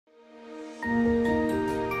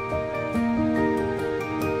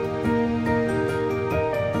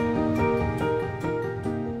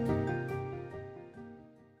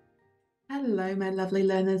Hello, my lovely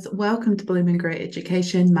learners. Welcome to Bloom and Grow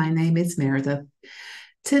Education. My name is Meredith.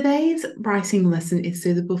 Today's writing lesson is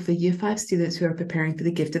suitable for Year 5 students who are preparing for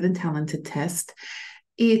the Gifted and Talented test.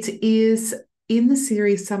 It is in the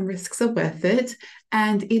series Some Risks Are Worth It,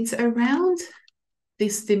 and it's around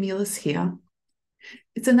this stimulus here.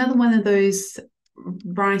 It's another one of those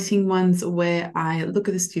writing ones where I look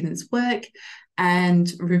at the student's work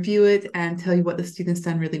and review it and tell you what the student's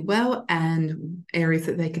done really well and areas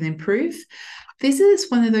that they can improve. This is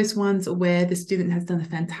one of those ones where the student has done a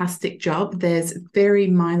fantastic job. There's very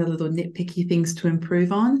minor little nitpicky things to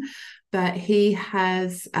improve on, but he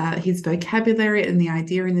has his vocabulary and the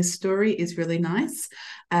idea in this story is really nice.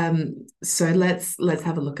 So let's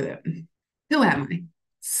have a look at it. Who am I?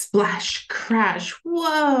 Splash, crash,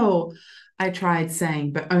 whoa! I tried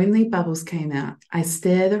saying, but only bubbles came out. I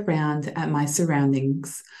stared around at my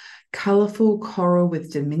surroundings. Colourful coral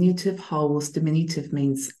with diminutive holes, diminutive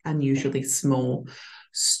means unusually small,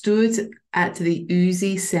 stood at the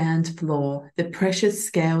oozy sand floor. The precious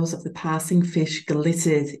scales of the passing fish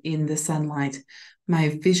glittered in the sunlight.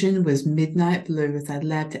 My vision was midnight blue as I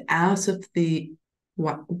leapt out of the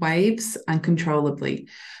waves uncontrollably.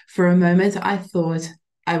 For a moment, I thought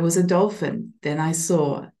I was a dolphin. Then I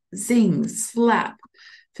saw zing, slap.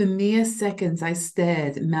 For mere seconds, I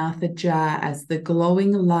stared, mouth ajar, as the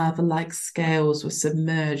glowing lava-like scales were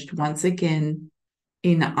submerged once again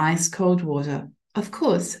in ice-cold water. Of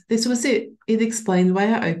course, this was it. It explained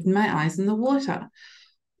why I opened my eyes in the water,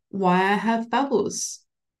 why I have bubbles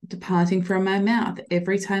departing from my mouth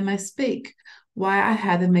every time I speak, why I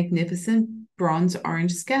had a magnificent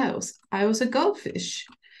bronze-orange scales. I was a goldfish.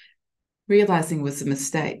 Realizing was a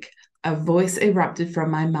mistake. A voice erupted from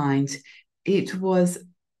my mind. It was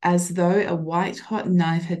as though a white-hot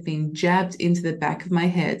knife had been jabbed into the back of my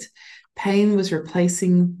head. Pain was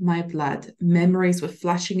replacing my blood. Memories were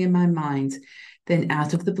flashing in my mind. Then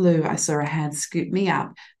out of the blue, I saw a hand scoop me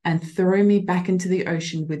up and throw me back into the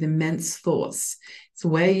ocean with immense force. It's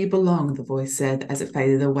where you belong, the voice said as it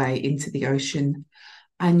faded away into the ocean.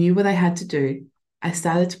 I knew what I had to do. I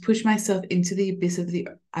started to push myself into the abyss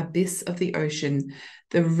of the ocean.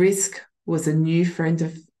 The risk was a new friend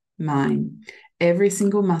of mine. Every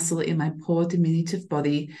single muscle in my poor diminutive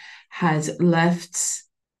body had left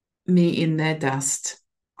me in their dust.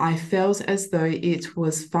 I felt as though it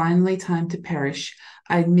was finally time to perish.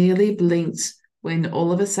 I merely blinked when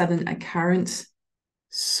all of a sudden a current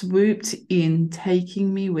swooped in,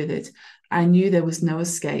 taking me with it. I knew there was no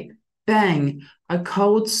escape. Bang! A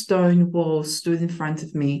cold stone wall stood in front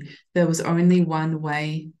of me. There was only one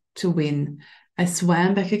way to win. I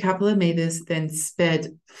swam back a couple of meters, then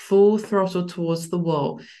sped full throttle towards the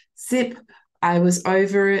wall. Zip! I was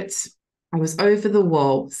over it. I was over the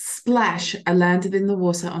wall. Splash! I landed in the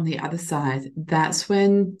water on the other side. That's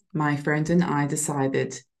when my friend and I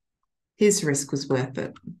decided his risk was worth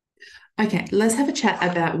it. Okay, let's have a chat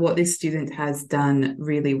about what this student has done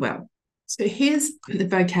really well. So his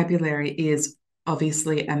vocabulary is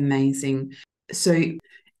obviously amazing. So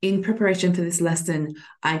in preparation for this lesson,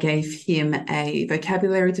 I gave him a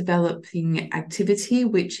vocabulary developing activity,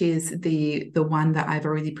 which is the one that I've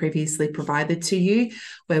already previously provided to you,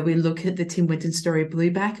 where we look at the Tim Winton story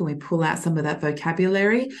Blueback and we pull out some of that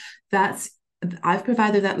vocabulary. I've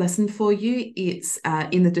provided that lesson for you. It's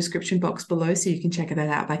in the description box below, so you can check that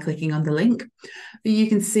out by clicking on the link. But you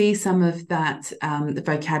can see some of that the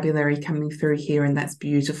vocabulary coming through here, and that's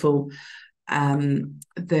beautiful.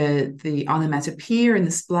 The onomatopoeia and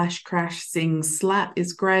the splash, crash, sing, slap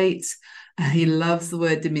is great. He loves the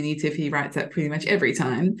word diminutive. He writes that pretty much every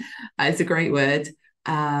time. It's a great word.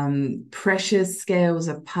 Precious scales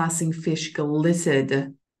of passing fish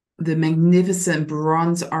glittered. The magnificent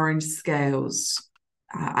bronze orange scales.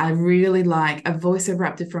 I really like. A voice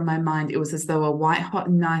erupted from my mind. It was as though a white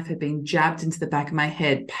hot knife had been jabbed into the back of my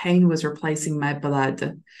head. Pain was replacing my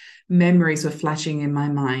blood. Memories were flashing in my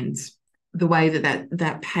mind. The way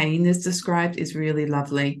that pain is described is really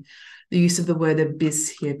lovely. The use of the word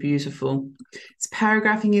abyss here, beautiful. His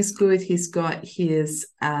paragraphing is good. He's got his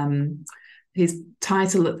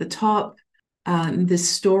title at the top. The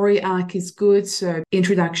story arc is good. So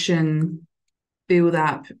introduction, build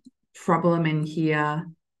up, problem in here,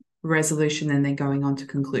 resolution, and then going on to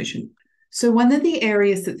conclusion. So one of the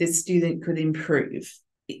areas that this student could improve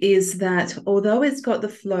is that although it's got the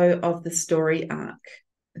flow of the story arc,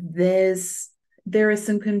 there are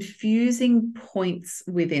some confusing points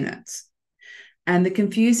within it. And the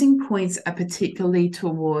confusing points are particularly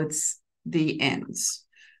towards the ends.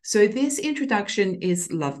 So this introduction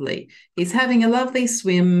is lovely. He's having a lovely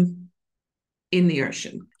swim in the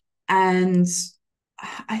ocean. And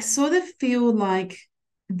I sort of feel like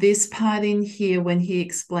this part in here when he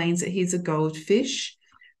explains that he's a goldfish,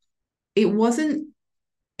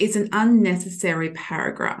 it's an unnecessary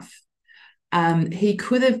paragraph. He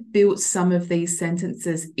could have built some of these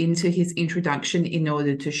sentences into his introduction in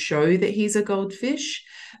order to show that he's a goldfish,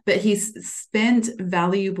 but he's spent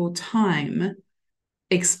valuable time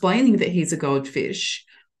explaining that he's a goldfish,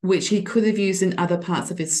 which he could have used in other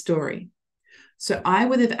parts of his story. So I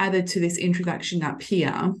would have added to this introduction up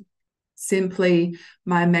here simply,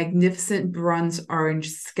 my magnificent bronze orange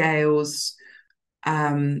scales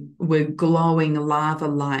were glowing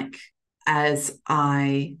lava-like as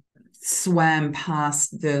I swam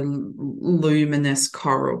past the luminous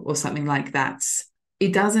coral or something like that.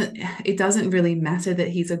 It doesn't really matter that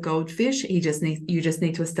he's a goldfish. You just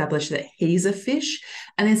need to establish that he's a fish.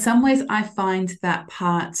 And in some ways, I find that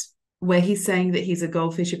part where he's saying that he's a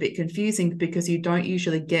goldfish a bit confusing, because you don't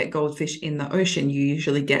usually get goldfish in the ocean. You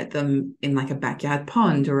usually get them in like a backyard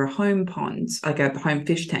pond or a home pond, like a home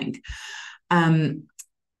fish tank.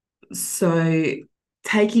 So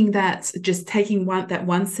taking that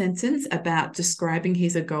one sentence about describing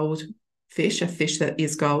he's a goldfish, a fish that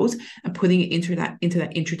is gold, and putting it into that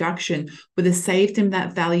introduction would have saved him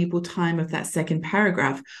that valuable time of that second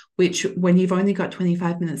paragraph, which when you've only got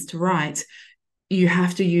 25 minutes to write, you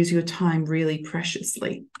have to use your time really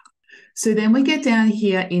preciously. So then we get down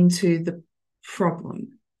here into the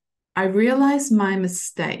problem. I realized my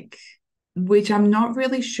mistake, which I'm not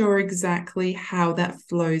really sure exactly how that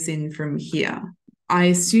flows in from here. I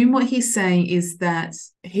assume what he's saying is that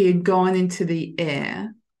he had gone into the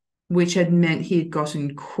air, which had meant he had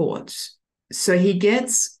gotten caught. So he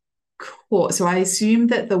gets caught. So I assume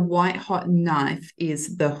that the white hot knife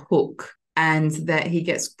is the hook, and that he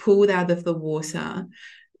gets pulled out of the water.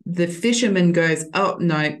 The fisherman goes, "Oh,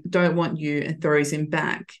 no, don't want you," and throws him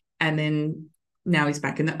back. And then now he's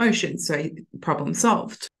back in the ocean. So problem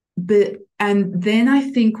solved. And then I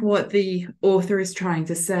think what the author is trying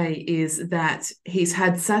to say is that he's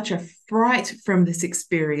had such a fright from this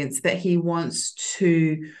experience that he wants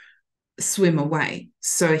to swim away.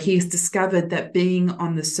 So he's discovered that being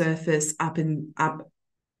on the surface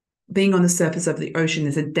being on the surface of the ocean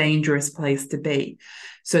is a dangerous place to be.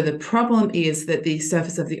 So the problem is that the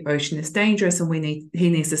surface of the ocean is dangerous, and he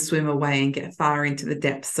needs to swim away and get far into the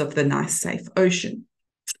depths of the nice, safe ocean.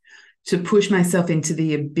 To push myself into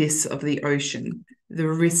the abyss of the ocean, the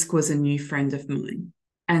risk was a new friend of mine.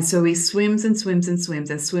 And so he swims and swims and swims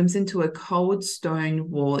and swims into a cold stone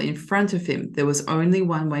wall in front of him. There was only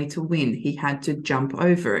one way to win. He had to jump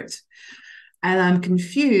over it. And I'm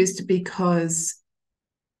confused because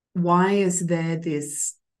why is there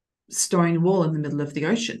this stone wall in the middle of the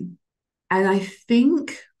ocean? And I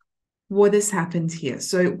think what has happened here.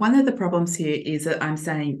 So one of the problems here is that I'm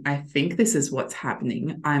saying, I think this is what's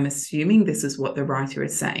happening. I'm assuming this is what the writer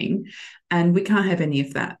is saying, and we can't have any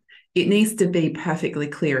of that. It needs to be perfectly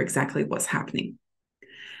clear exactly what's happening.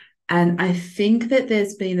 And I think that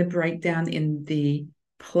there's been a breakdown in the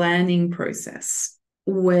planning process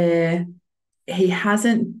where he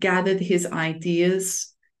hasn't gathered his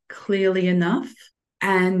ideas clearly enough,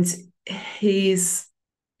 and it's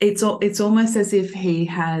almost as if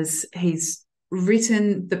he's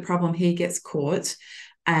written the problem, he gets caught,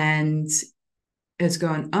 and has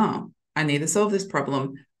gone, "Oh, I need to solve this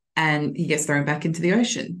problem," and he gets thrown back into the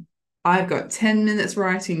ocean. I've got 10 minutes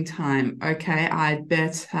writing time. Okay, I'd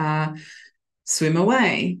better swim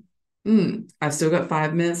away. I've still got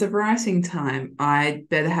 5 minutes of writing time. I'd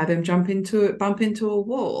better have him bump into a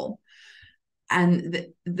wall. And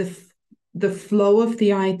the flow of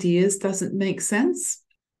the ideas doesn't make sense.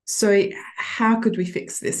 So how could we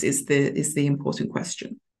fix this is the important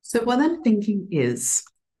question. So what I'm thinking is,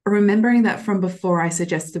 remembering that from before I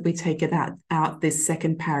suggested we take it out this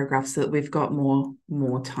second paragraph so that we've got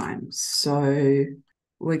more time. So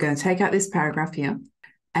we're going to take out this paragraph here,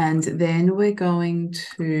 and then we're going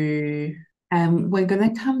to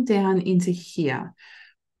come down into here.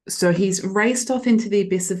 So he's raced off into the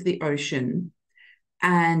abyss of the ocean,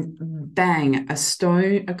 and bang, a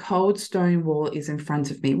cold stone wall is in front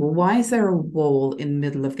of me. Well, why is there a wall in the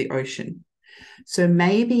middle of the ocean? So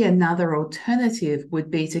maybe another alternative would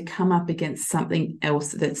be to come up against something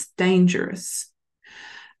else that's dangerous,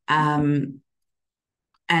 and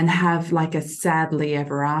have like a sadly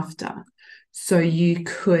ever after. So you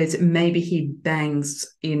could, maybe he bangs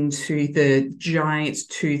into the giant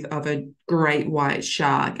tooth of a great white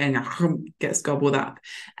shark and gets gobbled up.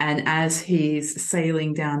 And as he's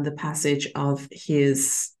sailing down the passage of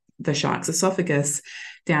the shark's esophagus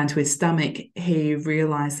down to his stomach, he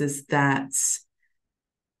realizes that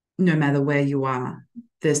no matter where you are,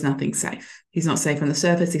 there's nothing safe. He's not safe on the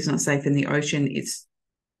surface. He's not safe in the ocean.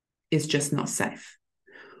 is just not safe.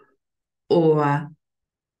 Or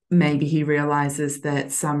maybe he realizes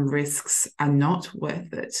that some risks are not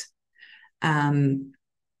worth it.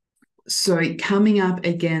 So coming up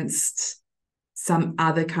against some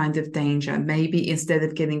other kind of danger, maybe instead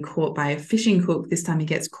of getting caught by a fishing hook, this time he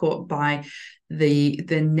gets caught by the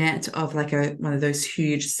net of like one of those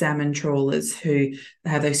huge salmon trawlers who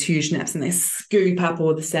have those huge nets and they scoop up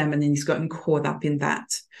all the salmon, and he's gotten caught up in that.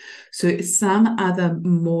 So some other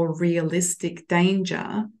more realistic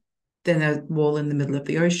danger than a wall in the middle of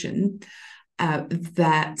the ocean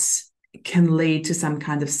that can lead to some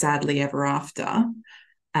kind of sadly ever after,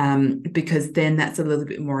 because then that's a little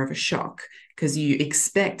bit more of a shock, because you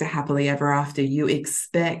expect a happily ever after, you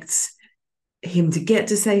expect him to get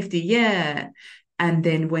to safety, yeah, and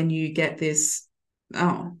then when you get this,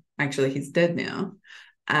 oh, actually he's dead now,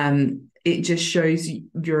 it just shows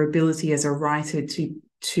your ability as a writer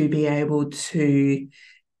to be able to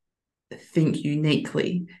think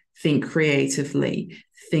uniquely, think creatively,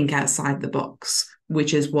 think outside the box,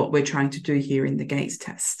 which is what we're trying to do here in the Gates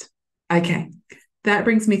test. Okay, that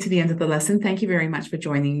brings me to the end of the lesson. Thank you very much for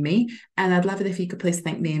joining me. And I'd love it if you could please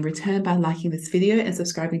thank me in return by liking this video and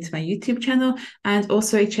subscribing to my YouTube channel. And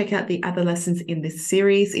also check out the other lessons in this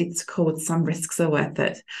series. It's called Some Risks Are Worth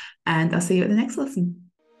It. And I'll see you at the next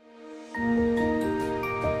lesson.